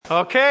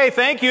Okay,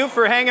 thank you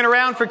for hanging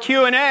around for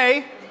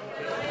Q&A.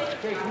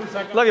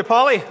 Love you,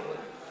 Paulie.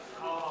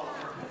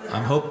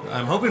 I'm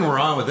hoping we're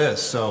on with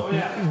this. So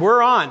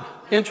we're on.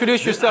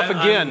 Introduce yourself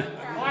again.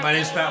 My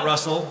name's Pat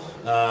Russell.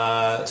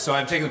 So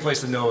I'm taking the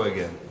place of Noah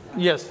again.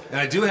 Yes. And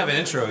I do have an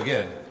intro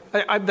again.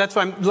 That's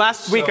why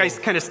last week I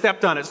kind of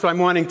stepped on it, so I'm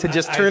wanting to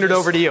just turn it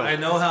over to you. I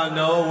know how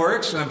Noah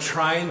works, and I'm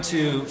trying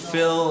to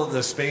fill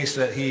the space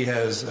that he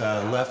has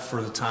left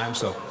for the time.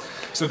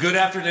 So good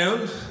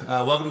afternoon.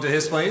 Welcome to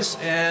his place.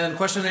 And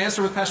question and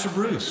answer with Pastor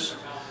Bruce.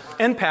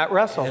 And Pat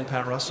Russell.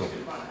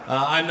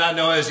 I'm not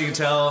Noah, as you can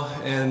tell,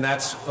 and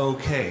that's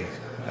okay,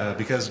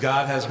 because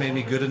God has made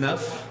me good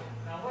enough.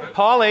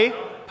 Paulie,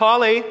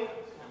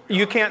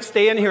 you can't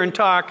stay in here and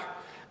talk.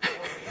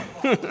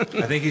 I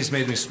think he's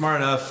made me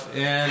smart enough,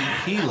 and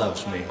he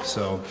loves me.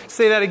 So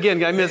say that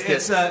again. I missed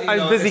it. I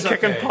was busy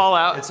kicking Paul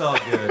out. It's all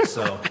good.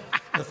 So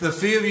the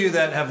few of you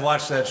that have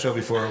watched that show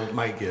before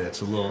might get it.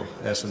 It's a little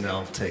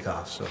SNL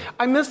takeoff. So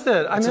I missed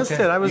it. I missed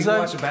it. I was. You can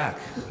watch it back.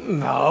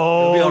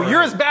 No,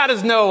 you're as bad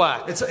as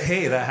Noah.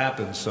 Hey, that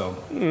happens. So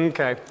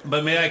okay.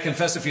 But may I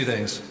confess a few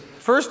things?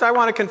 First, I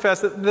want to confess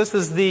that this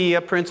is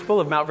the principal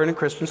of Mount Vernon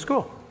Christian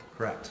School.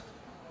 Correct.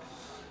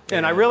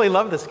 And I really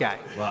love this guy.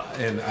 Well,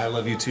 and I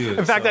love you too.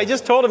 In fact, I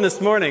just told him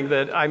this morning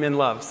that I'm in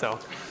love. So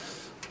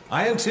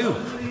I am too.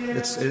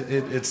 It's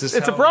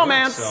a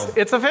bromance. So.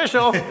 It's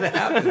official. It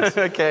happens.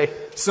 Okay.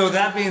 So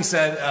that being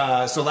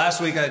said, so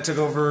last week I took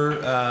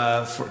over.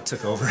 I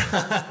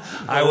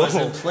was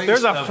in place.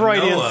 There's a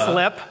Freudian Noah,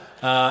 slip.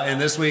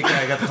 And this week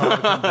I got the call to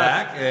come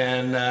back,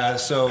 and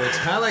so it's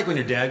kind of like when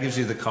your dad gives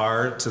you the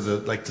car to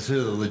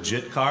the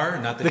legit car,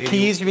 not the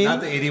keys. You mean?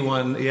 Not the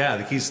 81? Yeah,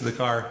 the keys to the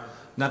car.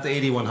 Not the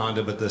 81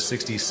 Honda, but the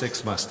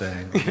 66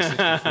 Mustang. The 64.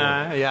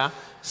 Yeah.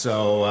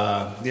 So,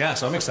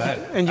 so I'm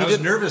excited. And I was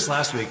nervous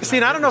last week. See,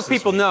 and I don't know if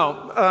people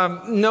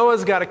know,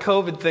 Noah's got a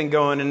COVID thing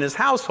going in his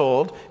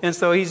household, and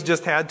so he's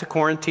just had to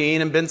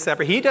quarantine and been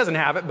separate. He doesn't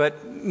have it,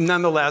 but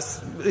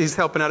nonetheless, he's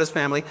helping out his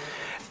family.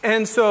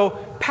 And so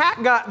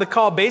Pat got the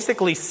call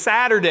basically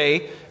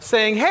Saturday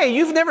saying, hey,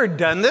 you've never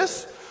done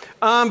this,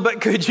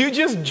 but could you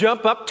just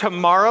jump up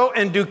tomorrow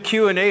and do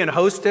Q&A and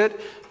host it?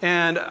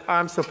 And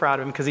I'm so proud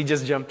of him because he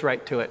just jumped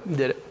right to it and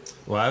did it.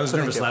 Well, I was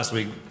nervous last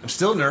week. I'm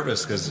still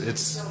nervous because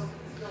it's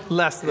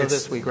less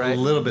this week, right? A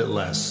little bit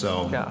less.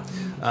 So yeah.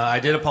 I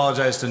did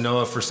apologize to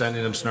Noah for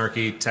sending him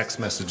snarky text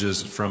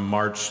messages from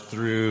March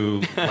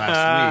through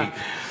last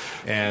week.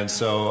 And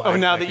so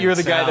now that you're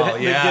the guy that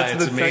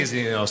gets it's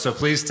amazing. So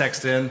please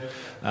text in.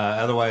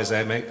 Otherwise,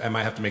 I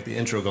might have to make the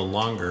intro go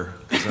longer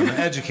because I'm an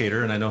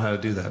educator and I know how to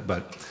do that.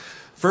 But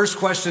first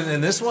question,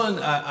 and this one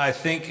I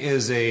think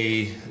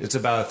it's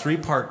about a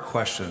 3-part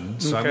question.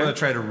 So I'm going to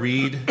try to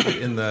read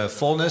in the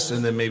fullness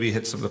and then maybe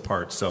hit some of the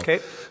parts. So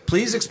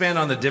please expand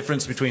on the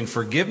difference between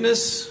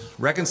forgiveness,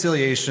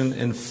 reconciliation,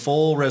 and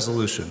full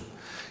resolution.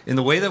 In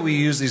the way that we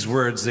use these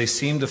words, they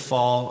seem to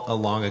fall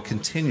along a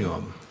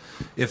continuum.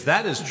 If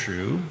that is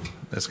true,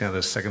 that's kind of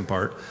the second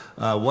part,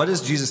 what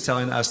is Jesus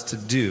telling us to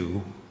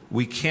do?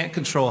 We can't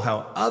control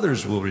how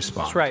others will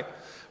respond. That's right.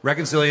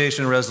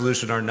 Reconciliation and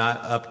resolution are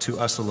not up to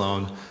us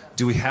alone.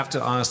 Do we have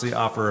to honestly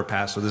offer a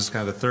path? So this is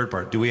kind of the third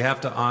part. Do we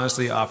have to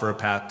honestly offer a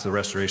path to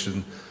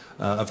restoration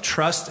of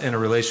trust and a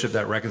relationship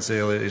that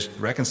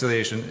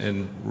reconciliation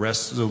and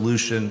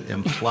resolution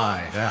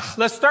imply?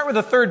 Let's start with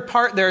the third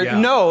part there. Yeah.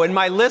 No, in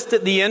my list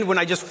at the end when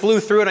I just flew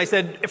through and I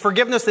said,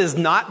 forgiveness is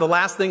not, the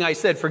last thing I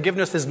said,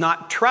 forgiveness is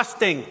not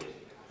trusting.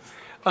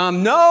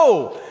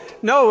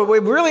 No, we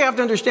really have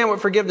to understand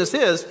what forgiveness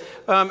is.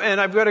 And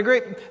I've got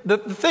the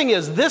thing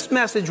is, this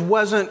message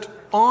wasn't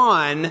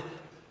on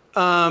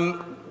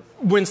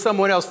when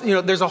someone else,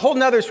 there's a whole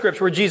nother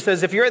scripture where Jesus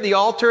says, if you're at the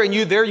altar and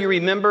you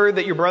remember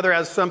that your brother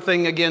has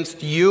something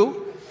against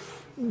you,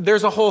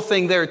 there's a whole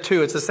thing there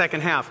too. It's the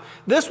second half.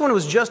 This one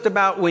was just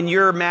about when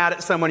you're mad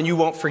at someone and you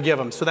won't forgive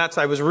them. So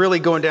I was really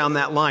going down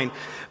that line.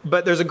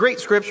 But there's a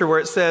great scripture where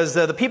it says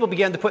the people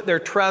began to put their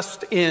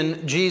trust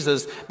in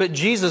Jesus, but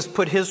Jesus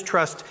put his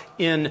trust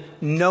in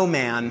no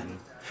man,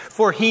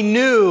 for he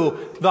knew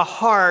the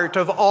heart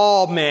of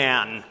all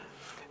man.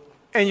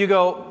 And you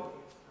go,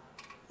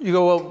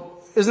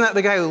 well, isn't that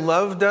the guy who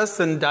loved us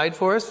and died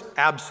for us?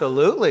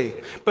 Absolutely.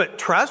 But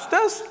trust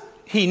us?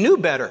 He knew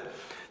better.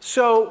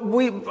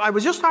 So I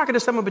was just talking to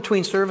someone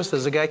between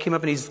services. A guy came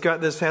up and he's got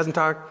this, hasn't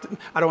talked,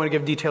 I don't want to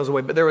give details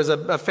away, but there was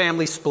a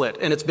family split,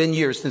 and it's been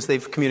years since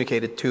they've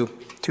communicated, two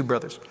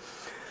brothers.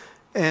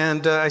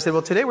 And I said,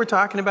 well, today we're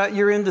talking about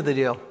your end of the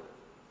deal.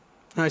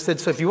 And I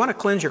said, so if you want to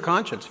cleanse your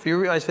conscience,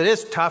 I said,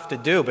 it's tough to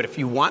do, but if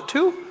you want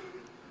to,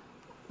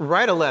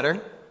 write a letter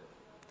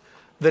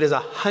that is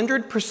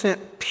 100%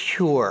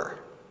 pure,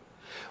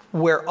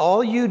 where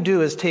all you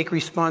do is take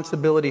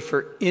responsibility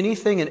for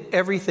anything and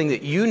everything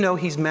that you know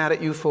he's mad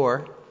at you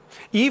for.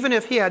 Even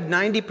if he had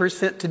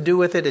 90% to do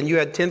with it and you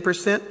had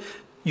 10%,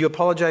 you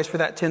apologize for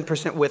that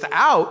 10%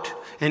 without,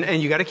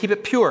 and you got to keep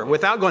it pure,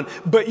 without going,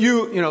 but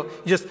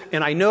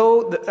and I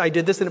know that I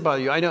did this and it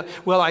bothered you. I know,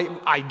 well,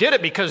 I did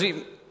it because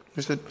I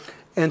said,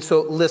 And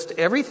so list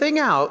everything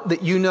out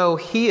that you know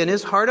he in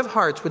his heart of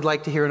hearts would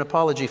like to hear an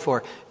apology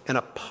for, and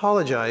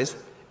apologize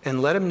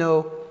and let him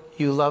know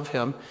you love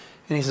him.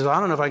 And he says, well, I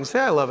don't know if I can say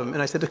I love him.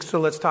 And I said, so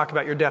let's talk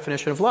about your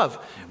definition of love.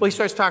 Well, he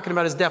starts talking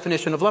about his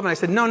definition of love. And I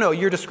said, no,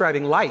 you're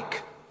describing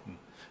like.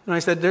 And I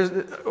said,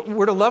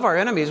 we're to love our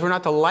enemies. We're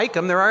not to like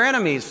them. They're our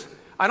enemies.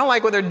 I don't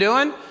like what they're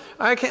doing.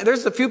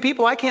 There's a few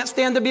people I can't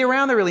stand to be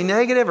around. They're really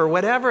negative or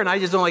whatever, and I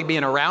just don't like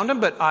being around them,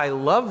 but I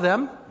love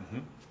them. Mm-hmm.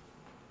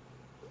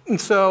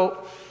 And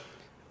so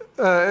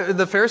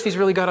the Pharisees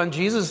really got on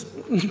Jesus'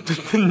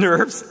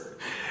 nerves.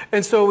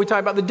 And so we talk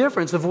about the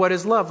difference of what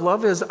is love.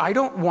 Love is, I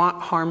don't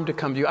want harm to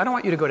come to you. I don't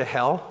want you to go to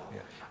hell.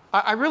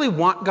 I really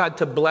want God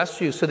to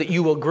bless you so that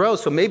you will grow.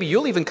 So maybe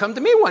you'll even come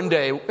to me one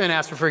day and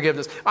ask for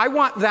forgiveness. I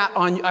want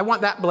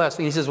that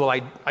blessing. He says, well,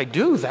 I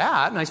do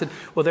that. And I said,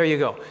 well, there you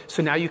go.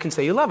 So now you can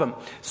say you love him.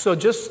 So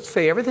just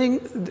say everything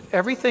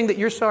that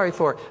you're sorry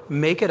for,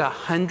 make it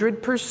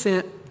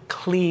 100%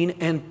 clean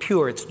and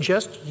pure. It's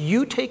just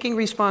you taking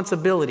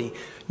responsibility,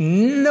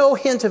 no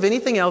hint of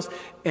anything else,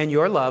 and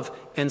your love,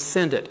 and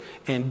send it.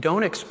 And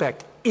don't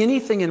expect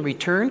anything in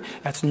return.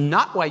 That's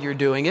not why you're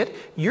doing it.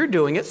 You're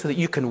doing it so that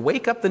you can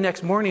wake up the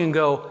next morning and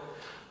go,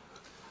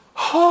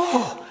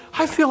 oh,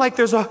 I feel like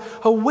there's a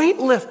weight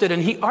lifted.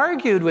 And he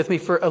argued with me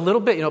for a little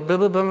bit, blah,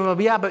 blah, blah,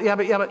 blah, yeah,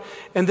 but.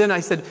 And then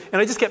I said,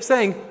 and I just kept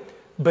saying,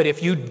 but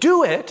if you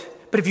do it,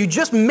 but if you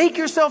just make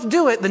yourself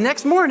do it the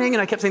next morning,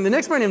 and I kept saying the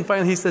next morning, and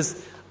finally he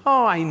says,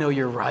 oh, I know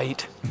you're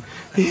right.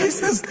 He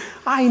says,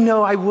 I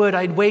know I would.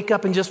 I'd wake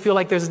up and just feel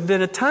like there's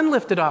been a ton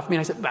lifted off me.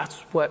 And I said, that's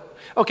what.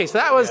 Okay, so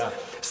that was,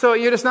 so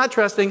you're just not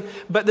trusting.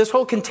 But this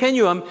whole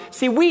continuum,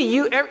 see,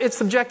 it's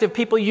subjective.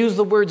 People use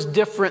the words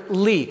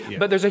differently. Yeah.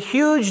 But there's a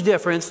huge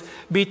difference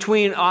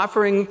between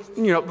offering,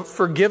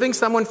 forgiving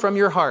someone from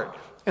your heart.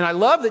 And I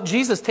love that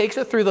Jesus takes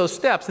it through those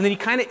steps, and then he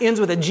kind of ends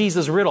with a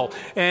Jesus riddle.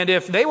 And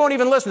if they won't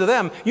even listen to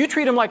them, you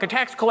treat them like a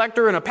tax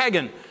collector and a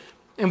pagan.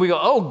 And we go,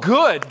 oh,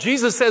 good.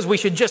 Jesus says we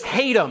should just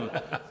hate them.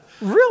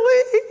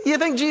 Really? You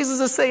think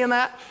Jesus is saying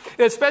that?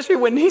 Especially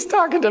when he's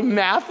talking to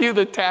Matthew,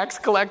 the tax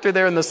collector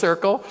there in the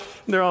circle.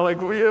 They're all like,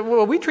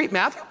 well, we treat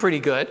Matthew pretty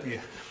good.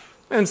 Yeah.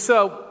 And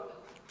so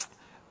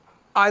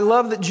I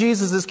love that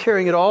Jesus is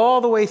carrying it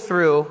all the way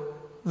through.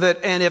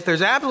 And if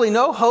there's absolutely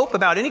no hope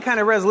about any kind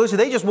of resolution,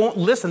 they just won't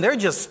listen. They're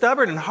just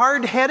stubborn and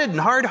hard-headed and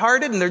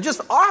hard-hearted, and they're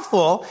just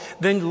awful.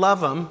 Then love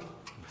them.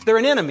 They're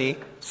an enemy,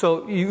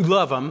 so you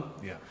love them.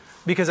 Yeah.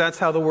 Because that's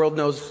how the world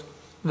knows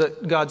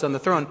that God's on the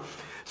throne.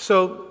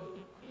 So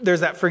there's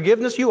that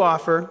forgiveness you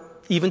offer,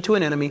 even to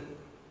an enemy.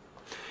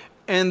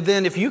 And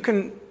then if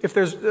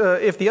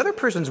the other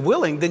person's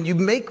willing, then you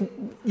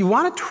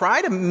want to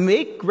try to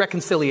make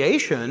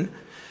reconciliation.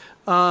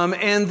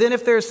 And then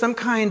if there's some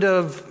kind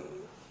of,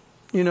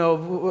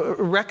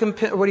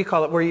 recompense, what do you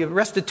call it, where you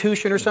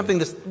restitution or something,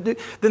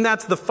 then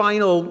that's the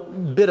final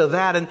bit of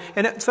that.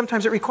 And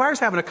sometimes it requires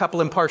having a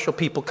couple impartial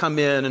people come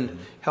in and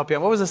help you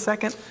out. What was the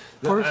second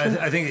portion?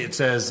 I think it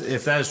says,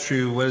 if that is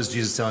true, what is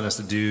Jesus telling us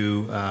to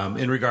do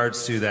in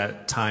regards to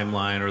that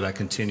timeline or that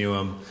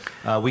continuum?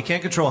 We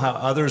can't control how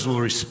others will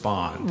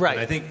respond. Right.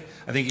 And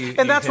I think you,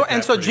 and that's what,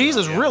 and so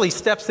Jesus really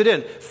steps it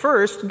in.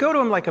 First, go to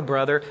him like a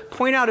brother,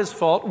 point out his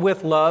fault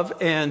with love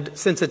and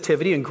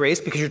sensitivity and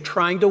grace, because you're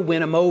trying to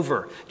win him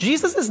over.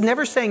 Jesus is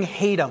never saying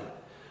hate him.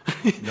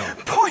 No.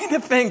 Point a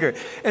finger.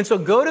 And so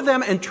go to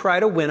them and try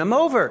to win them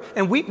over.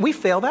 And we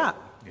fail that.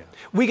 Yeah.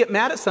 We get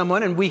mad at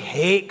someone and we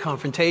hate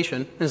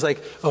confrontation. And it's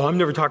like, oh, I'm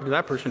never talking to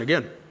that person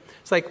again.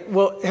 It's like,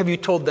 well, have you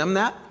told them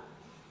that?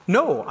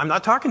 No, I'm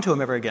not talking to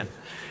him ever again.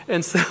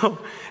 And so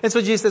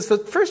Jesus says, so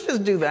first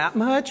just do that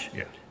much.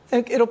 Yeah.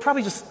 It'll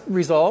probably just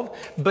resolve.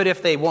 But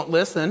if they won't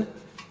listen,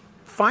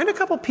 find a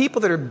couple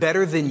people that are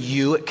better than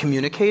you at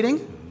communicating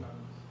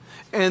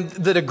and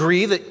that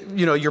agree that,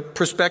 your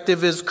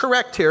perspective is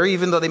correct here,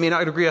 even though they may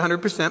not agree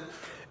 100%.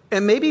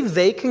 And maybe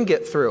they can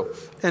get through.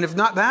 And if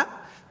not that,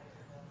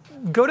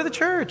 go to the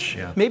church.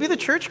 Yeah. Maybe the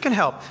church can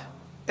help.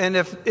 And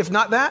if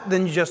not that,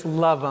 then you just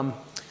love them.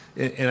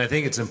 And I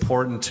think it's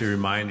important to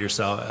remind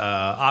yourself,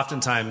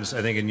 oftentimes,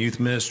 I think in youth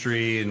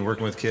ministry and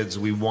working with kids,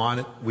 we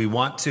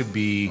want to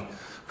be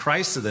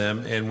Christ to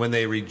them, and when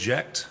they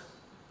reject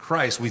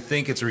Christ, we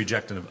think it's a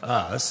rejection of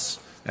us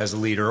as a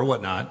leader or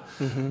whatnot,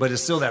 but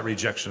it's still that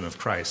rejection of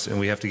Christ, and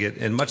we have to get,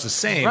 and much the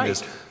same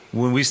is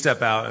when we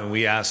step out and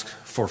we ask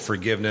for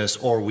forgiveness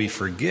or we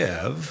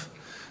forgive,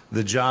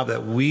 the job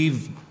that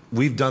we've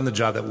done the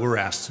job that we're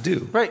asked to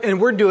do. Right, and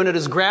we're doing it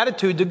as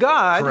gratitude to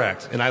God.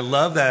 Correct, and I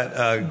love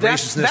that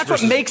graciousness. That's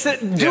what makes it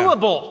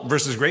doable.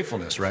 Versus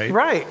gratefulness, right?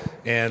 Right.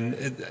 And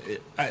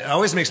it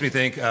always makes me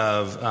think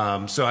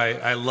of, so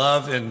I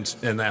love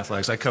in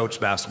athletics, I coach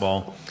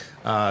basketball,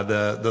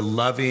 the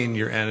loving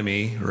your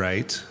enemy,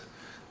 right?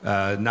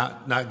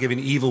 Not giving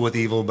evil with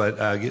evil, but,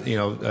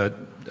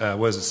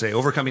 what does it say?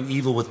 Overcoming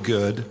evil with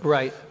good.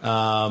 Right.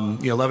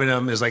 Loving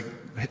them is like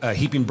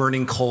heaping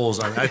burning coals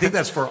on. I think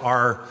that's for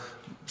our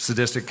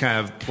sadistic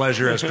kind of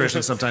pleasure as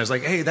Christians sometimes,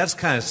 like, hey, that's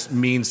kind of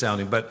mean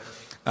sounding. But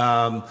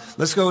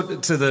let's go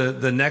to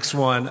the next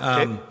one.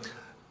 Okay.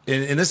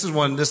 And this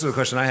is a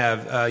question I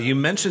have. You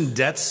mentioned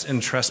debts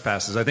and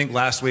trespasses. I think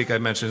last week I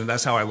mentioned, and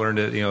that's how I learned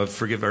it,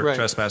 forgive our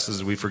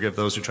trespasses, we forgive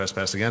those who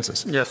trespass against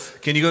us. Yes.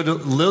 Can you go a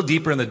little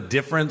deeper in the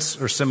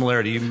difference or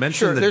similarity? You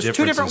mentioned the there's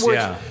differences. Two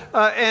different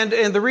words.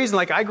 And the reason,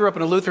 like I grew up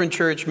in a Lutheran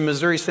church,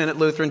 Missouri Synod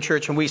Lutheran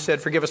Church, and we said,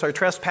 forgive us our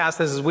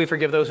trespasses as we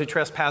forgive those who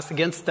trespass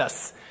against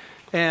us.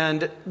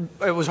 And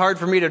it was hard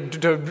for me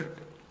to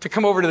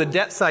come over to the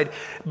debt side,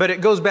 but it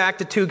goes back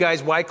to two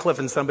guys, Wycliffe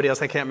and somebody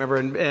else, I can't remember,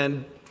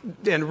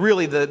 and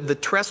really, the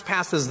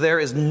trespasses there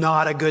is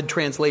not a good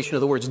translation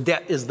of the words.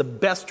 Debt is the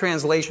best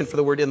translation for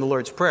the word in the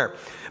Lord's Prayer.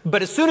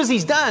 But as soon as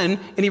he's done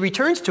and he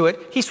returns to it,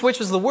 he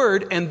switches the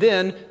word, and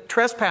then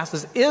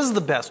trespasses is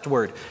the best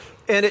word.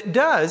 And it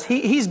does.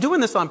 He's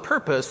doing this on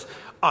purpose,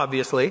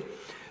 obviously.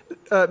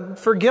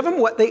 Forgive them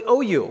what they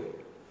owe you.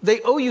 They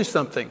owe you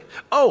something.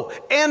 Oh,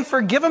 and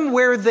forgive them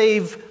where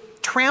they've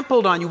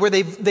trampled on you, where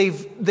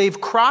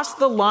they've crossed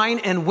the line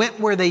and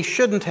went where they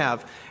shouldn't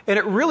have. And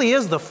it really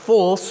is the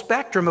full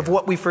spectrum of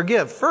what we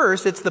forgive.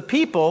 First, it's the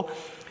people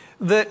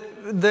that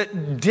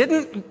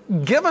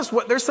didn't give us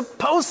what they're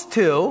supposed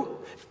to,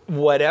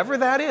 whatever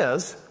that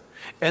is.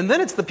 And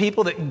then it's the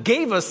people that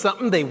gave us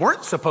something they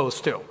weren't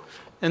supposed to.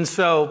 And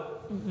so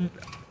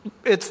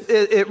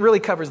it really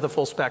covers the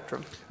full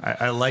spectrum.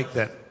 I like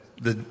that.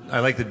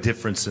 I like the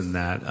difference in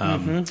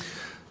that.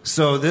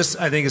 So this,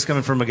 I think, is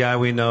coming from a guy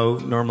we know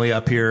normally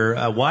up here.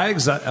 Why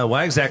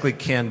exactly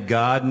can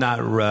God not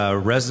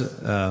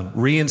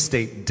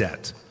reinstate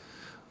debt?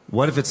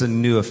 What if it's a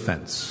new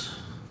offense?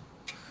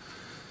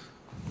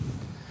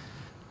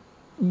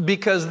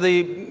 Because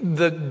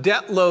the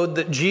debt load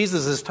that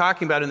Jesus is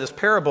talking about in this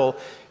parable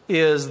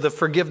is the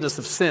forgiveness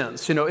of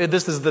sins.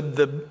 This is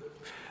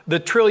the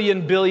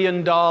trillion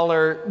billion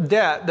dollar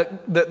debt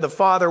that the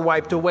Father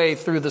wiped away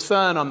through the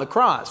Son on the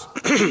cross.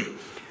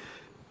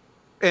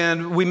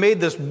 And we made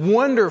this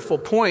wonderful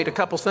point a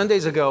couple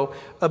Sundays ago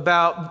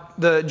about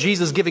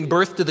Jesus giving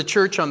birth to the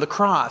church on the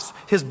cross.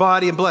 His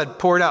body and blood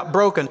poured out,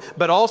 broken,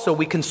 but also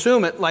we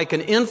consume it like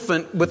an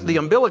infant with the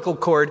umbilical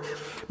cord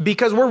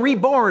because we're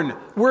reborn.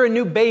 We're a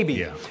new baby.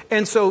 Yeah.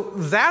 And so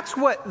that's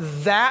what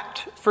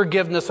that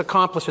forgiveness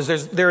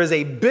accomplishes. There is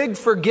a big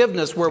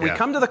forgiveness where we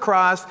come to the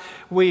cross,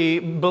 we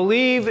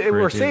believe,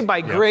 we're saved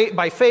by grace,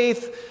 by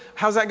faith.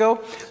 How's that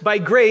go? By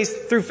grace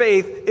through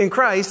faith in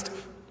Christ.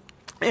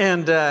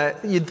 And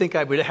you'd think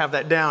I would have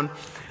that down.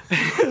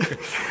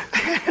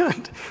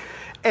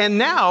 and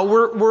now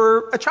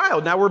we're a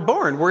child. Now we're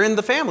born. We're in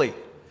the family.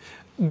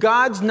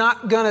 God's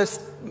not going to...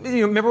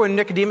 remember when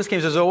Nicodemus came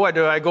and says, what,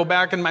 do I go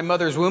back in my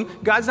mother's womb?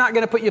 God's not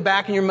going to put you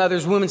back in your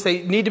mother's womb and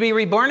say, you need to be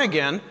reborn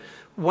again.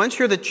 Once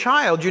you're the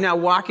child, you're now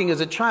walking as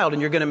a child,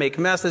 and you're going to make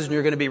messes, and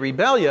you're going to be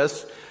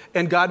rebellious,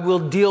 and God will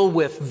deal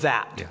with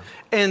that. Yeah.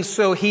 And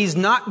so he's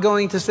not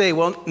going to say,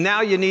 well,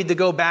 now you need to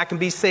go back and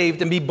be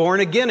saved and be born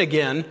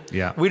again.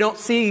 Yeah. We don't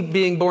see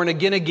being born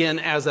again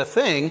as a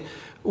thing.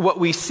 What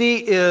we see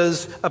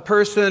is a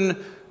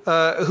person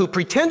who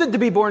pretended to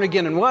be born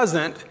again and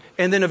wasn't,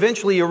 and then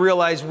eventually you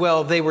realize,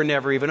 well, they were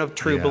never even a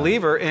true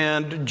believer.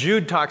 And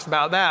Jude talks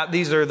about that.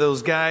 These are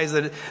those guys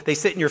that they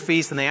sit in your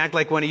feast and they act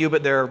like one of you,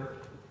 but they're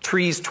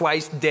trees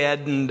twice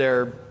dead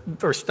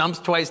or stumps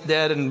twice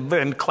dead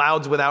and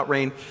clouds without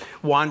rain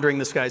wandering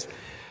the skies.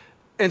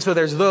 And so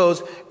there's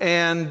those,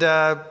 and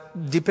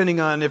depending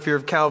on if you're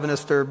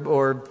Calvinist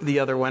or the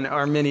other one,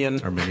 Arminian,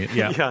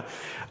 yeah.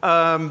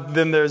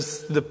 Then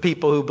there's the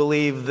people who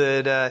believe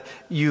that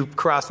you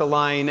cross a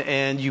line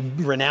and you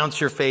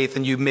renounce your faith,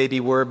 and you maybe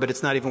were, but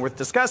it's not even worth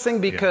discussing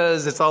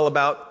because it's all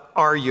about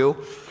are you.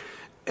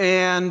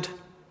 And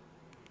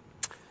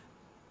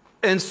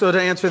so to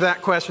answer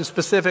that question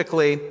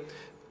specifically,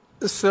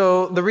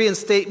 so the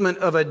reinstatement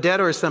of a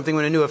debt or something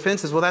when a new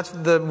offense is,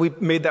 we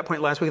made that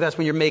point last week, that's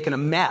when you're making a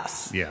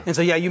mess. Yeah. And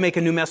so, you make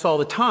a new mess all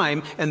the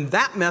time, and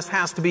that mess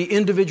has to be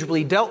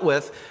individually dealt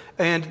with.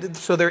 And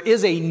so there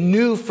is a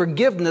new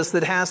forgiveness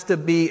that has to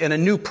be, and a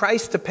new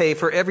price to pay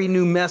for every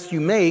new mess you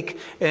make,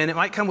 and it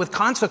might come with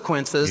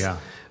consequences,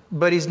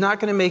 but he's not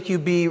going to make you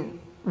be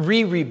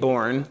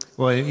reborn.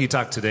 Well, you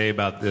talked today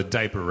about the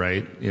diaper,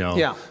 right?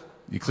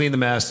 You clean the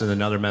mess, and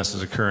another mess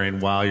is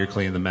occurring while you're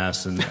cleaning the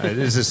mess, and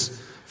it's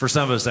just... For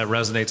some of us, that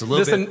resonates a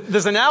little bit.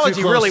 This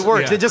analogy really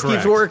works. Yeah, it just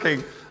keeps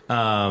working.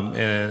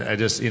 And I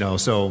just,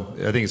 so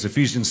I think it's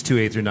Ephesians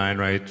 2:8-9,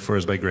 right? For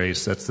us by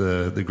grace. That's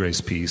the grace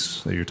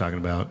piece that you're talking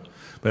about.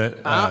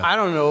 But I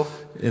don't know.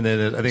 And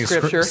then I think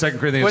Scripture. It's 2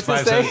 Corinthians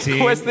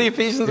 5:17. What's the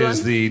Ephesians one?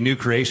 Is the new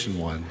creation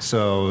one.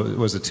 So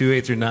was it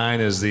 2:8-9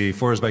 is the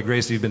for us by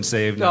grace you've been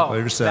saved, not by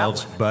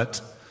yourselves,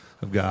 but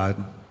of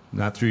God,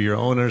 not through your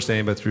own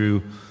understanding, but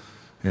through.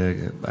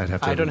 I'd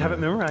have to. I don't have it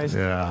memorized.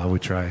 Yeah, we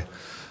try.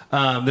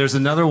 There's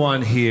another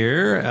one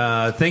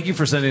here. Thank you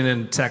for sending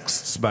in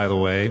texts, by the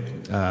way.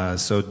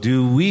 So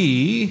do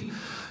we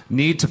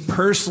need to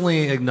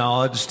personally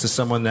acknowledge to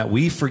someone that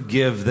we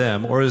forgive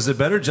them, or is it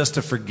better just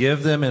to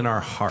forgive them in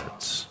our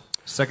hearts?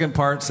 Second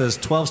part says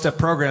 12-step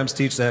programs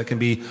teach that it can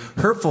be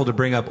hurtful to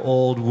bring up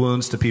old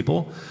wounds to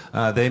people.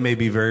 They may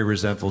be very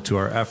resentful to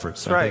our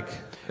efforts. Right.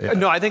 Yeah.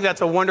 No, I think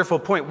that's a wonderful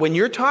point. When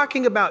you're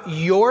talking about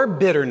your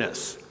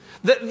bitterness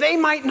that they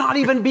might not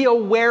even be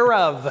aware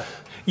of,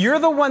 you're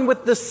the one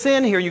with the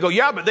sin here. You go,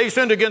 yeah, but they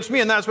sinned against me,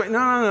 and that's why.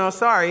 No,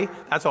 sorry.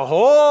 That's a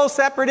whole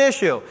separate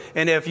issue.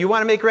 And if you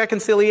want to make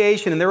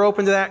reconciliation and they're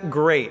open to that,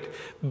 great.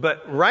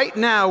 But right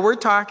now, we're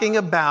talking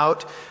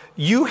about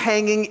you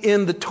hanging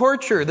in the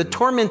torture, the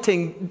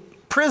tormenting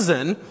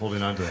prison.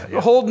 Holding on to that,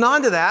 yeah. Holding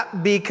on to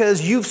that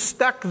because you've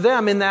stuck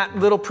them in that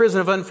little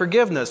prison of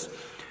unforgiveness.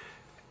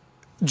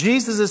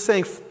 Jesus is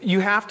saying you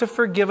have to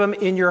forgive them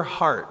in your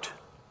heart.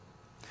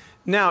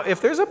 Now,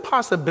 if there's a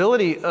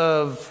possibility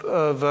of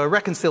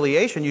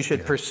reconciliation, you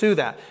should pursue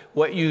that.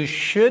 What you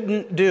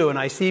shouldn't do, and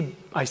I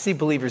see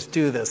believers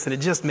do this, and it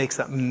just makes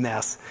a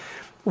mess,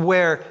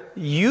 where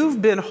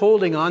you've been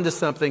holding on to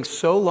something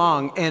so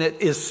long, and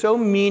it is so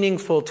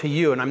meaningful to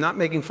you, and I'm not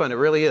making fun, it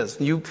really is.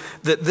 You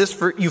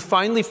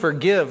finally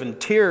forgive, and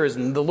tears,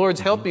 and the Lord's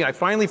helped me, I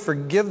finally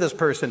forgive this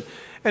person.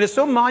 And it's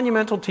so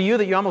monumental to you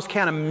that you almost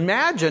can't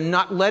imagine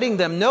not letting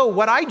them know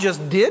what I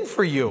just did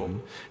for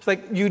you. It's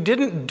like you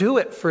didn't do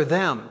it for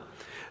them.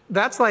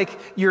 That's like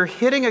you're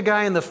hitting a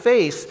guy in the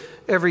face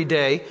every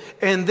day,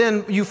 and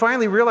then you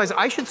finally realize,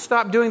 I should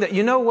stop doing that.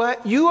 You know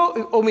what? You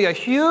owe me a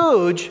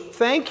huge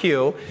thank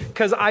you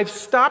because I've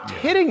stopped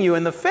hitting you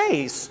in the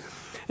face.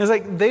 And it's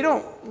like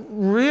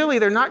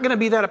they're not going to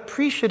be that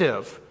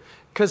appreciative.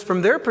 Because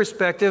from their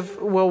perspective,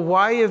 well,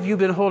 why have you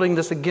been holding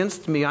this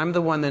against me? I'm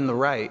the one in the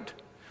right.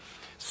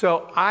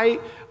 So I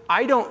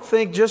don't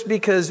think just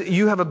because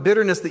you have a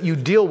bitterness that you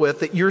deal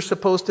with that you're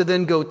supposed to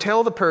then go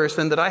tell the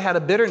person that I had a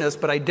bitterness,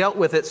 but I dealt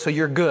with it, so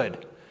you're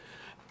good.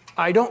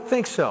 I don't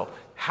think so.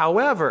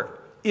 However,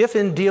 if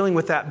in dealing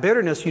with that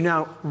bitterness,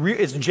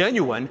 it's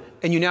genuine,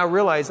 and you now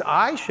realize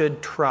I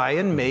should try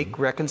and make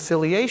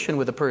reconciliation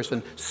with a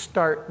person,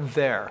 start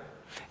there.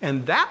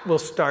 And that will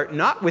start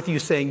not with you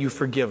saying you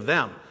forgive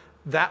them.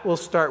 That will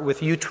start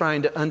with you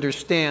trying to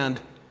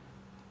understand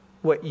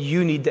what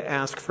you need to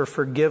ask for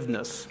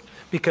forgiveness.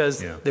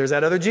 Because there's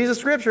that other Jesus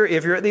scripture.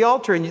 If you're at the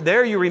altar and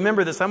there you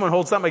remember that someone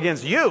holds something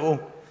against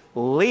you,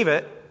 leave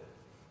it.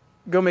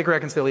 Go make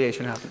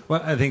reconciliation happen.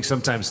 Well, I think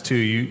sometimes, too,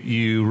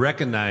 you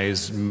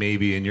recognize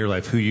maybe in your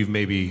life who you've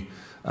maybe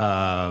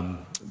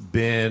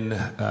been,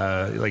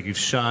 like you've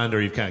shunned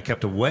or you've kind of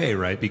kept away,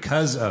 right,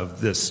 because of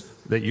this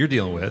that you're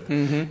dealing with.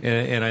 Mm-hmm.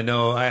 And I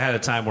know I had a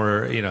time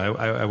where,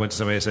 I went to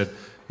somebody and said,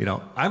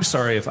 I'm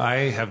sorry if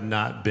I have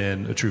not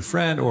been a true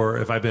friend or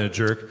if I've been a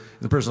jerk. And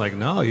the person's like,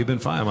 no, you've been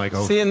fine. I'm like,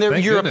 oh, see, and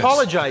you're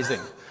apologizing.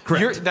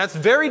 Correct. That's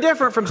very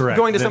different from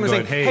going to someone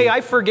and saying, hey,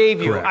 I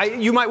forgave you.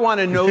 You might want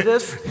to know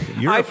this.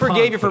 I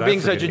forgave you for being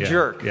such a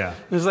jerk. Yeah.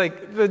 It's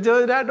like,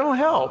 that don't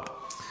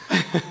help.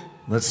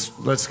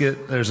 Let's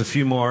get, there's a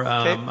few more.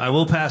 Okay. I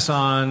will pass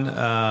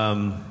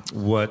on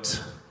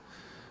what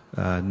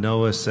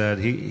Noah said.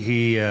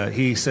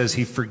 He says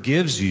he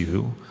forgives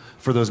you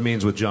for those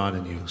meetings with John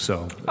and you.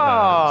 So that's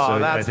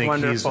I think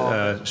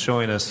wonderful. He's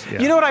showing us.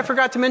 Yeah. You know what I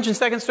forgot to mention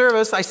second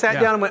service? I sat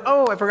down and went,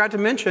 I forgot to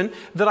mention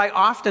that I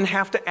often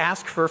have to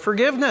ask for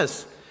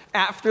forgiveness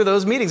after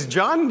those meetings.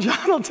 John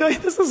will tell you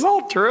this is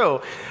all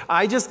true.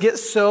 I just get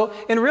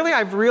and really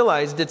I've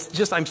realized it's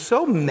just, I'm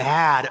so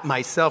mad at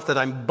myself that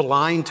I'm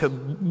blind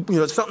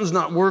to, something's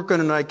not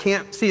working and I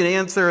can't see an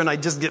answer and I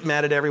just get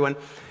mad at everyone.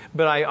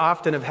 But I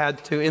often have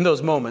had to, in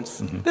those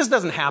moments, this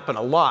doesn't happen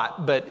a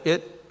lot, but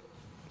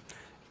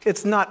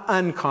it's not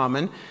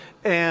uncommon.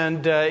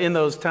 And in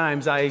those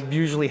times, I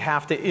usually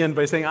have to end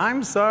by saying,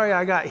 I'm sorry,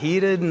 I got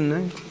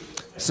heated.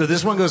 So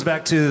this one goes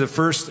back to the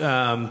first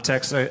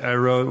text I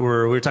wrote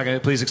where we were talking,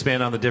 please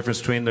expand on the difference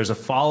between, there's a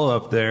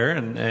follow-up there.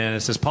 And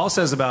it says, Paul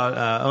says about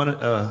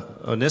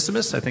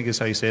Onesimus, I think is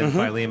how you say it,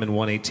 Philemon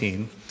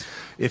 1:18.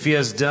 If he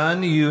has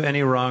done you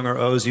any wrong or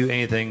owes you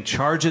anything,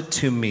 charge it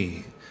to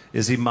me.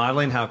 Is he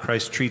modeling how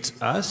Christ treats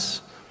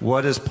us?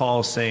 What is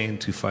Paul saying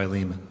to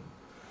Philemon?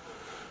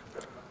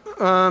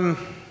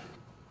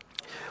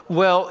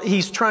 Well,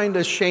 he's trying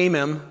to shame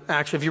him,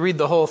 actually, if you read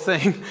the whole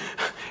thing.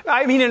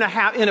 I mean, in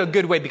a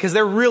good way, because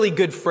they're really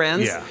good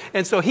friends. Yeah.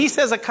 And so he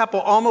says a couple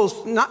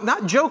almost,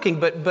 not joking,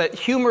 but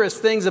humorous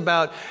things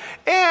about,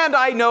 and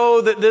I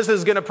know that this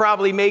is going to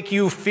probably make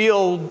you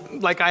feel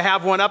like I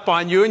have one up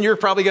on you, and you're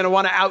probably going to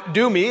want to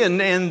outdo me and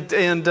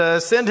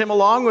send him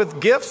along with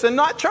gifts and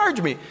not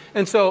charge me.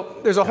 And so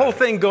there's a whole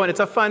thing going.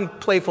 It's a fun,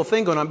 playful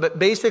thing going on. But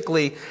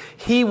basically,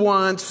 he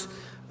wants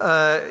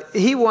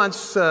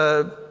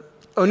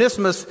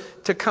Onesimus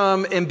to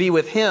come and be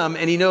with him,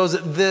 and he knows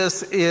that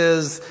this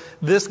is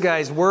this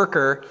guy's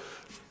worker,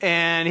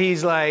 and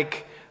he's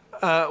like,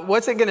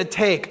 what's it going to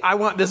take? I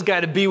want this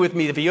guy to be with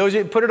me. If he owes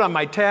you, put it on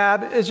my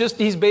tab. It's just,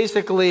 he's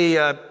basically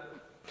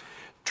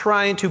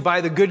trying to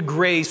buy the good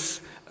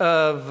grace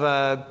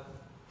of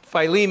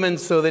Philemon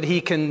so that he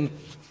can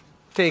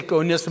take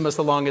Onesimus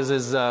along as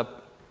his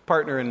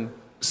partner in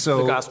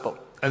the gospel.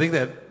 I think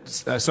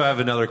so I have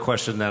another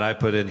question that I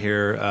put in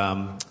here.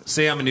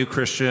 Say I'm a new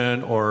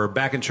Christian or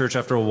back in church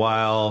after a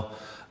while.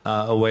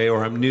 away,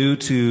 or I'm new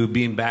to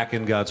being back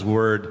in God's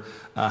Word,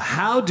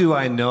 how do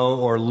I know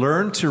or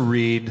learn to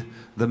read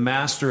the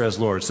Master as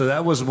Lord? So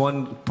that was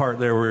one part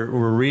there.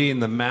 We're reading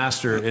the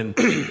Master,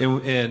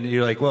 and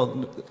you're like,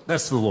 well,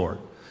 that's the Lord.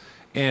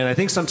 And I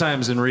think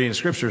sometimes in reading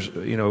scriptures,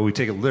 we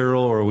take it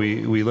literal, or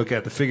we look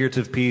at the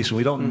figurative piece, and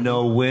we don't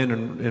know when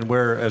and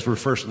where as we're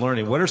first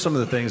learning. What are some of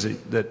the things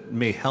that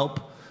may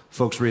help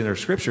folks reading their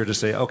scripture to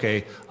say,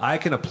 okay, I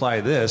can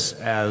apply this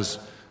as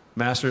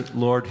Master,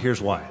 Lord,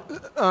 here's why?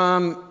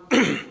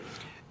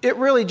 It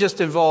really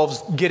just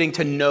involves getting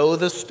to know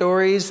the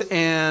stories.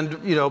 And,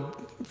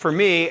 for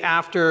me,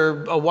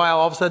 after a while,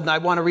 all of a sudden, I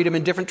want to read them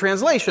in different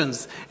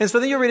translations. And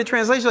so then you read a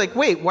translation like,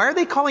 wait, why are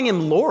they calling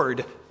him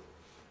Lord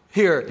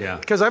here? Yeah.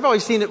 Because I've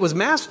always seen it was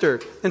Master.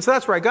 And so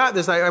that's where I got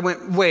this. I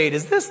went, wait,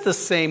 is this the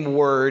same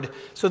word?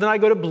 So then I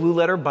go to Blue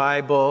Letter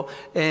Bible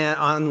and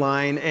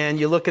online, and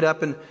you look it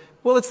up, and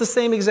well, it's the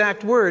same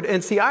exact word.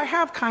 And see, I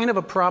have kind of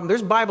a problem.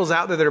 There's Bibles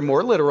out there that are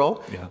more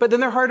literal, but then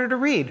they're harder to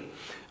read.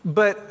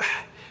 But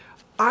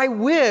I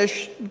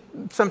wish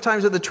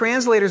sometimes that the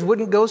translators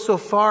wouldn't go so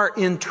far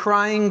in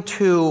trying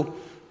to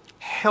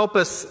help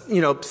us,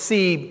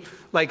 see,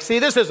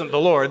 this isn't the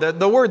Lord.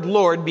 The word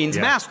Lord means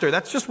master.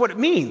 That's just what it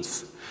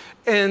means.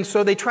 And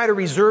so they try to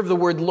reserve the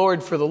word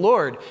Lord for the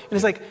Lord. And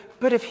it's like,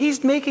 but if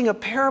he's making a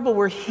parable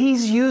where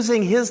he's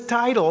using his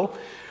title,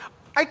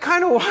 I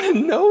kind of want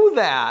to know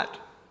that.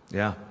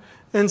 Yeah.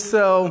 And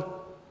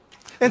so,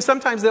 and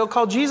sometimes they'll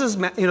call Jesus,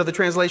 the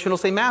translation will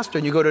say Master,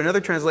 and you go to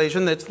another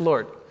translation that's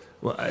Lord.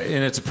 Well,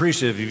 and it's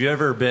appreciative. If you've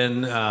ever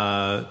been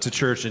to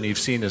church and you've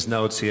seen his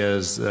notes, he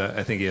has,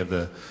 I think you have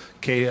the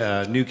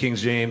New King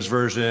James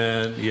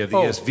Version, you have the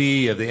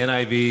ESV, you have the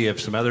NIV, you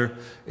have some other,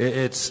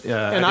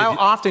 and I'll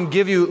often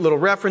give you little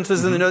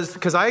references in the notes,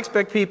 because I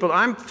expect people,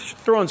 I'm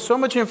throwing so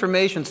much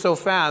information so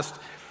fast,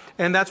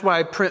 and that's why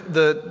I print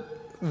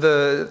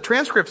the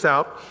transcripts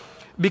out,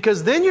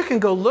 because then you can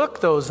go look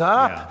those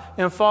up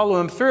and follow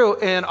them through.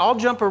 And I'll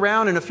jump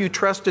around in a few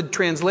trusted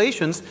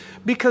translations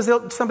because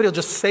somebody will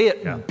just say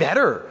it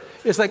better.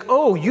 It's like,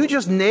 oh, you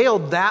just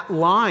nailed that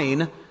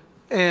line.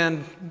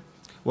 And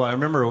well, I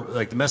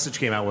remember the message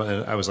came out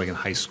when I was in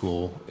high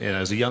school, and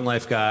I was a Young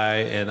Life guy,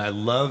 and I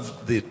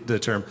loved the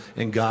term,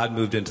 and God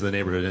moved into the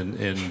neighborhood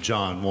in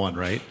John 1,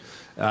 right?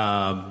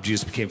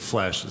 Jesus became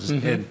flesh.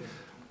 Mm-hmm. And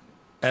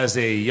as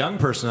a young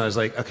person, I was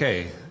like,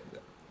 okay,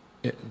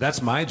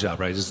 that's my job,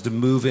 right? Is to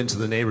move into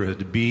the neighborhood,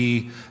 to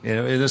be,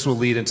 and this will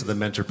lead into the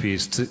mentor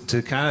piece,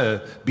 to kind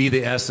of be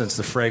the essence,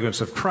 the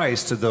fragrance of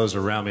Christ to those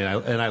around me.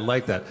 And I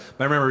like that.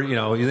 But I remember,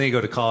 then you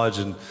go to college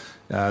and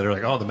they're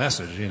like, oh, the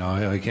message, you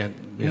can't,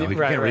 you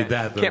can't read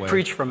that. Can't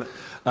preach from it.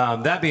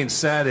 That being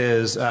said,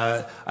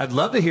 I'd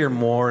love to hear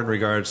more in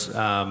regards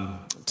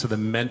to the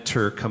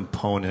mentor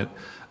component.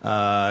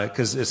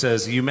 Because it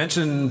says, you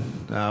mentioned,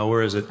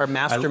 where is it? Our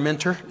master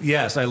mentor?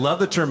 Yes, I love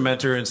the term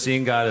mentor and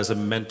seeing God as a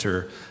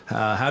mentor.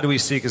 How do we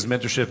seek his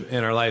mentorship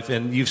in our life?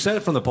 And you've said it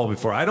from the pulpit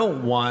before, I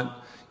don't want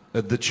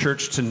the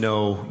church to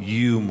know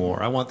you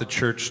more. I want the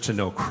church to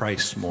know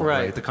Christ more,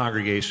 right? The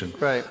congregation.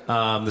 Right.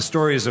 The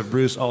stories of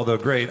Bruce, although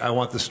great, I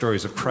want the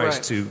stories of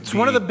Christ to It's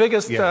one of the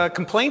biggest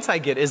complaints I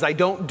get is I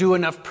don't do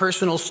enough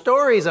personal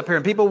stories up here.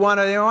 And people want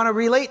to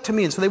relate to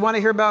me. And so they want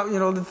to hear about,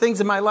 the things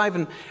in my life.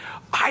 And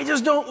I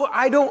just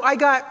I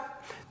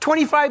got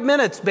 25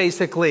 minutes,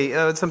 basically.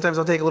 Sometimes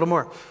I'll take a little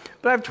more.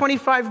 But I have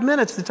 25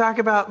 minutes to talk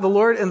about the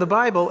Lord and the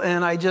Bible,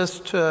 and I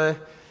just,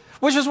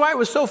 which is why it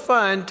was so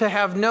fun to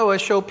have Noah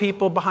show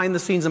people behind the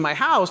scenes in my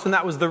house, and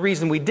that was the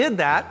reason we did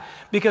that,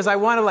 because I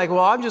wanted,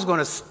 I'm just going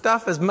to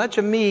stuff as much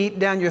of me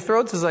down your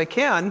throats as I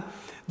can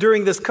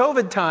during this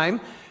COVID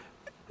time.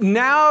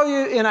 Now,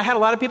 and I had a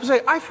lot of people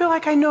say, I feel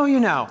like I know you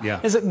now.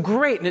 Yeah. Is it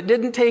great? And it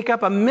didn't take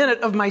up a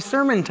minute of my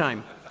sermon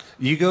time.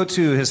 You go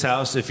to his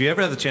house, if you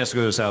ever have the chance to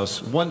go to his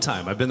house, one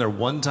time, I've been there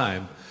one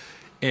time,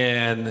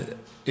 and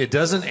it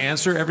doesn't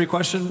answer every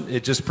question,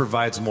 it just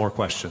provides more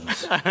questions.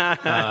 So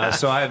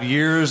I have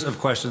years of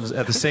questions.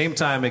 At the same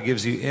time, it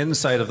gives you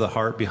insight of the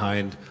heart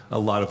behind a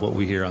lot of what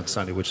we hear on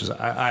Sunday, which is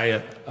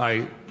I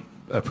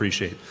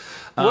appreciate.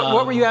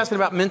 What were you asking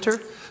about mentor?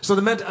 So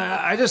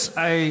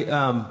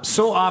the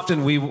so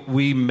often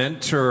we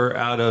mentor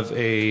out of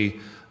a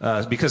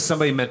because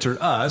somebody mentored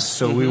us,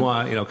 so we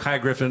want, Kai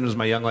Griffin was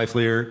my Young Life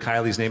leader.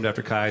 Kylie's named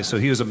after Kai, so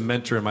he was a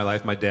mentor in my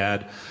life, my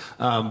dad.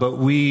 But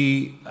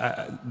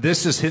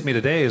this just hit me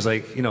today, is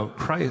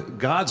Christ,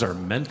 God's our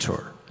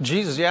mentor.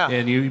 Jesus, yeah.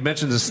 And you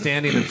mentioned the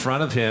standing in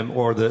front of him,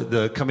 or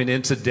the coming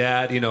into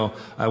dad.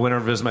 I went over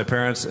to visit my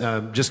parents.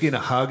 Just getting a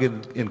hug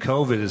in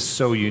COVID is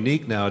so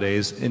unique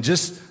nowadays, and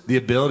just the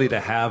ability to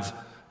have,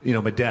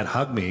 my dad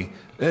hug me,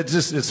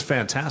 it's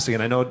fantastic.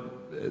 And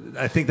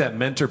I think that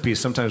mentor piece,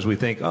 sometimes we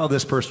think, oh,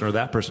 this person or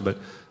that person, but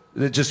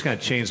it just kind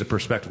of changed the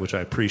perspective, which I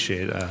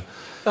appreciate.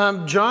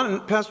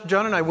 Pastor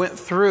John and I went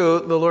through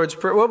the Lord's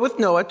Prayer, with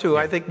Noah too. Yeah.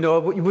 I think Noah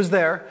was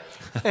there.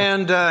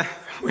 And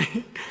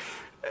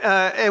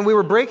and we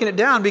were breaking it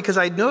down because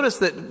I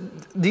noticed that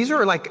these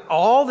are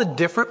all the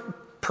different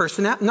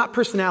not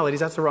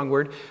personalities, that's the wrong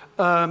word,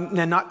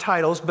 and not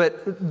titles,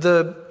 but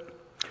the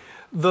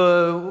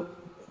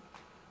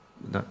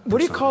what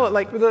do you call it?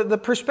 Like the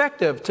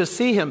perspective to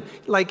see him.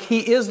 Like he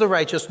is the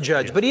righteous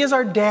judge, but he is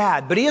our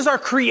dad, but he is our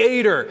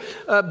creator,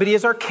 but he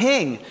is our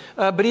king,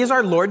 but he is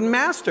our Lord and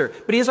master,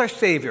 but he is our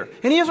savior,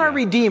 and he is our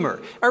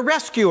redeemer, our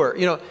rescuer,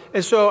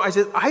 And so I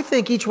said, I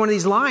think each one of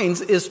these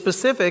lines is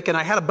specific, and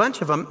I had a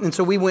bunch of them. And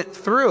so we went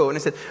through and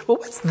I said, well,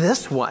 what's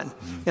this one?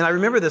 And I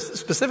remember this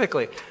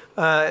specifically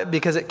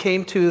because it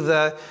came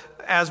to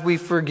as we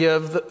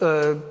forgive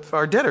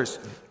our debtors.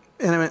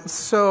 And I went,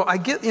 so I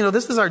get,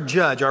 this is our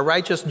judge, our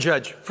righteous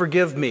judge.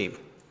 Forgive me.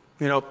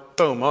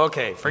 Boom,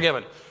 okay,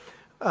 forgiven.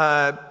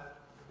 But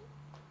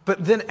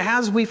then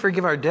as we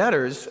forgive our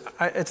debtors,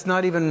 it's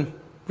not even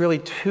really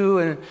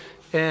two.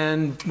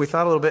 And we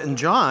thought a little bit, and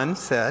John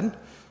said,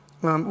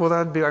 well,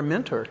 that would be our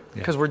mentor.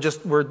 Because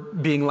we're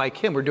being like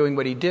him. We're doing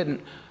what he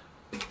didn't.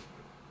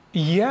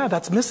 Yeah,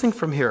 that's missing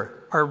from here.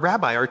 Our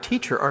rabbi, our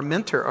teacher, our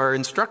mentor, our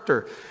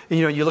instructor. And,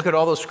 you look at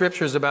all those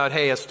scriptures about,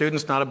 hey, a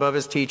student's not above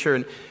his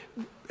teacher.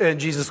 And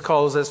Jesus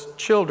calls us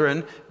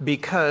children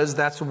because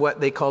that's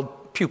what they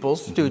called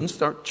pupils.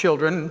 Students aren't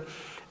children.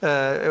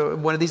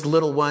 One of these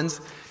little ones.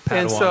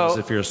 Padawans,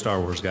 if you're a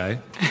Star Wars guy.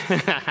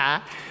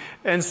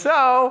 And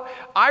so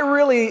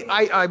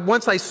I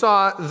once I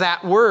saw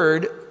that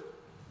word,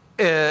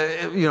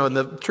 and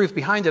the truth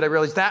behind it, I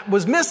realized that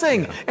was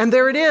missing. Yeah. And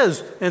there it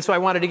is. And so I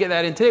wanted to get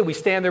that in today. We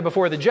stand there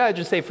before the judge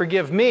and say,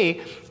 forgive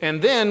me. And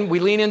then we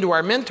lean into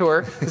our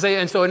mentor and say,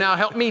 and so now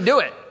help me do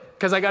it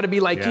because I got to be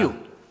like you.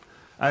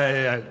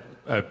 I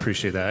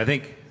appreciate that. I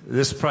think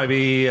this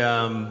probably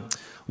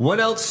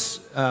what else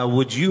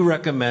would you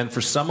recommend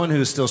for someone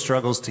who still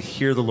struggles to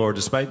hear the Lord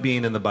despite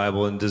being in the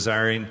Bible and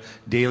desiring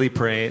daily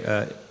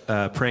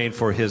praying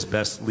for his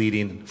best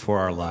leading for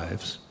our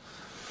lives?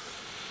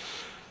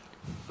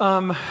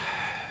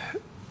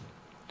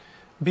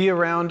 Be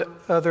around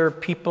other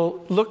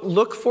people.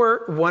 Look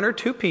for one or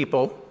two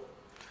people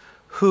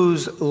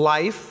whose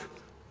life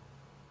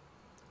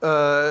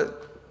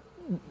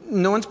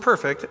no one's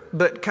perfect,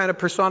 but kind of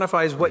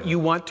personifies what you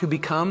want to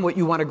become, what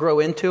you want to grow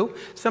into.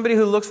 Somebody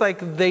who looks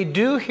like they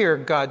do hear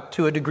God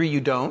to a degree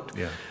you don't.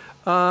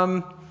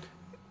 Yeah.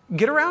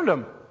 Get around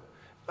them.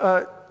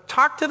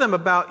 Talk to them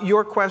about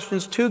your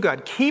questions to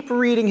God. Keep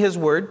reading his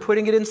word,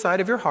 putting it inside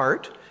of your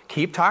heart.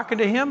 Keep talking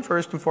to him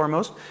first and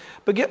foremost.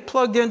 But get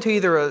plugged into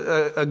either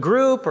a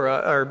group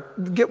or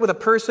get with a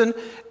person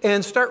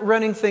and start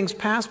running things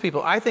past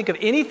people. I think of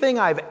anything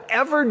I've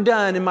ever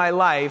done in my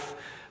life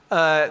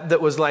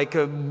that was like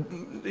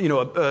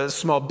a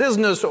small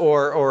business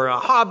or a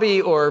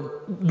hobby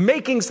or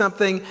making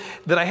something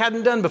that I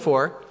hadn't done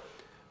before.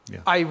 Yeah.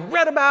 I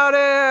read about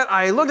it,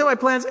 I looked at my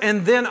plans,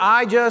 and then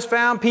I just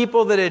found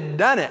people that had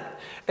done it.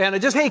 And I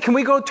just, hey, can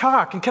we go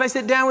talk? And can I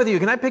sit down with you?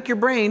 Can I pick your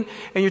brain?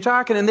 And you're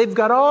talking, and they've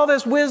got all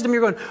this wisdom.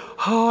 You're going,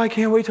 oh, I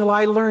can't wait till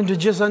I learn to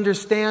just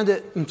understand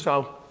it. And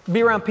so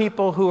be around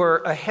people who are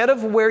ahead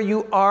of where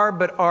you are,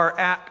 but are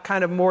at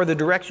kind of more the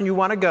direction you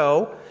want to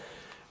go.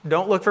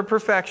 Don't look for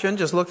perfection.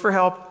 Just look for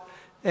help.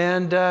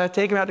 And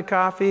take them out to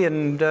coffee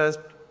and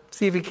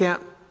see if you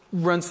can't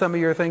run some of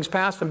your things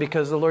past them,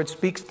 because the Lord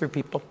speaks through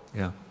people.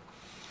 Yeah.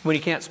 When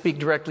he can't speak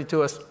directly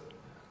to us.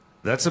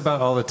 That's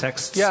about all the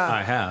texts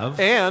I have.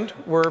 And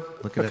we're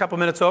a couple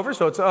minutes over,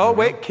 so it's,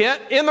 wait,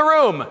 Kent, in the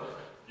room.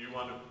 Do you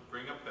want to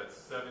bring up that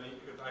 70?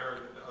 I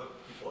heard other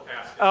people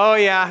ask. Oh,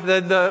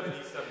 yeah.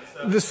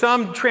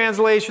 Some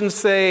translations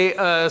say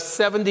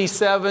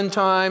 77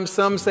 times.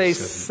 Some say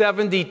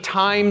 70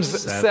 times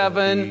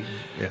 7.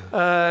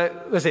 Yeah.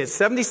 Let's see, it's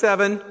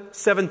 77,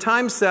 7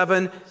 times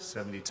 7.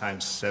 70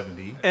 times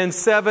 70. And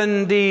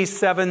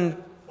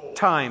 77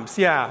 times,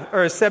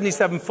 or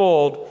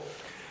 77-fold.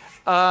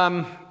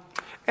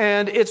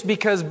 And it's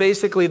because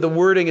basically the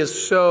wording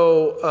is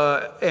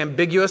so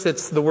ambiguous.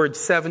 It's the word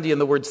 70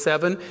 and the word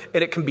 7,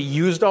 and it can be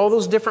used all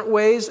those different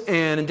ways.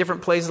 And in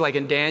different places, like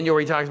in Daniel, where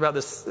he talks about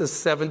the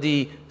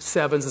 70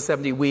 sevens, the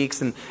 70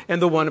 weeks, and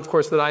the one, of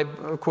course, that I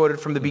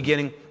quoted from the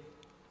beginning.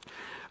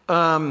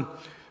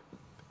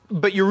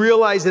 But you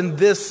realize in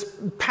this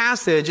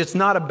passage, it's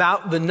not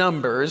about the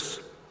numbers.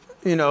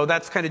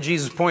 That's kind of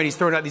Jesus' point. He's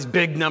throwing out these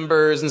big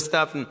numbers and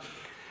stuff.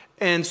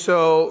 And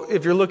so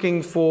if you're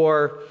looking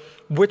for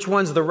which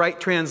one's the right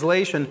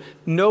translation,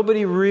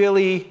 nobody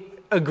really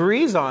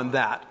agrees on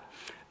that.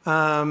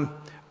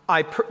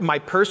 My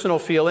personal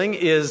feeling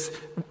is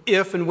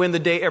if and when the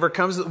day ever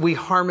comes that we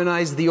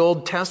harmonize the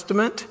Old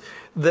Testament,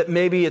 that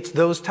maybe it's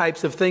those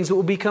types of things that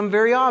will become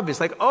very obvious.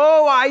 Like,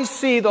 oh, I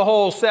see the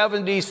whole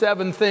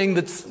 77 thing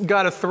that's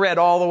got a thread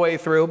all the way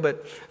through.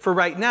 But for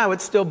right now,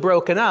 it's still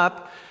broken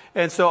up.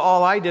 And so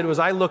all I did was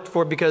I looked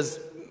for, because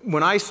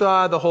when I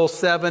saw the whole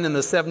 7 and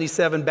the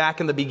 77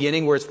 back in the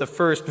beginning, where it's the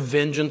first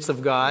vengeance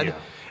of God,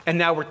 and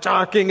now we're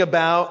talking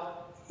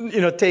about,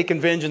 taking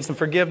vengeance and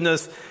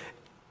forgiveness,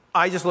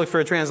 I just looked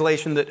for a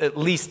translation that at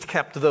least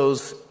kept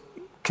those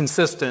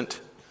consistent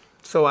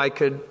so I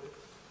could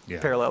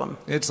parallel them.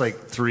 It's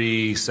like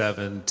 3,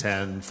 7,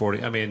 10,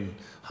 40,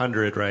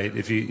 100, right?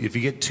 If you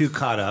get too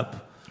caught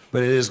up,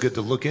 but it is good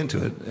to look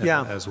into it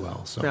as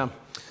well. So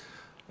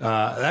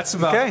that's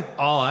about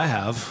all I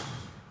have.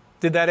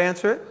 Did that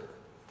answer it?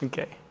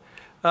 Okay.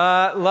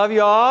 Love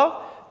you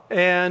all.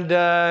 And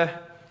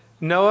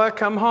Noah,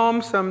 come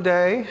home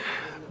someday,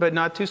 but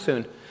not too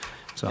soon.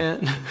 So,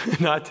 And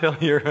not till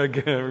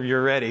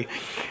you're ready.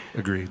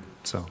 agreed.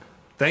 So,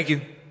 thank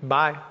you.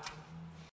 Bye.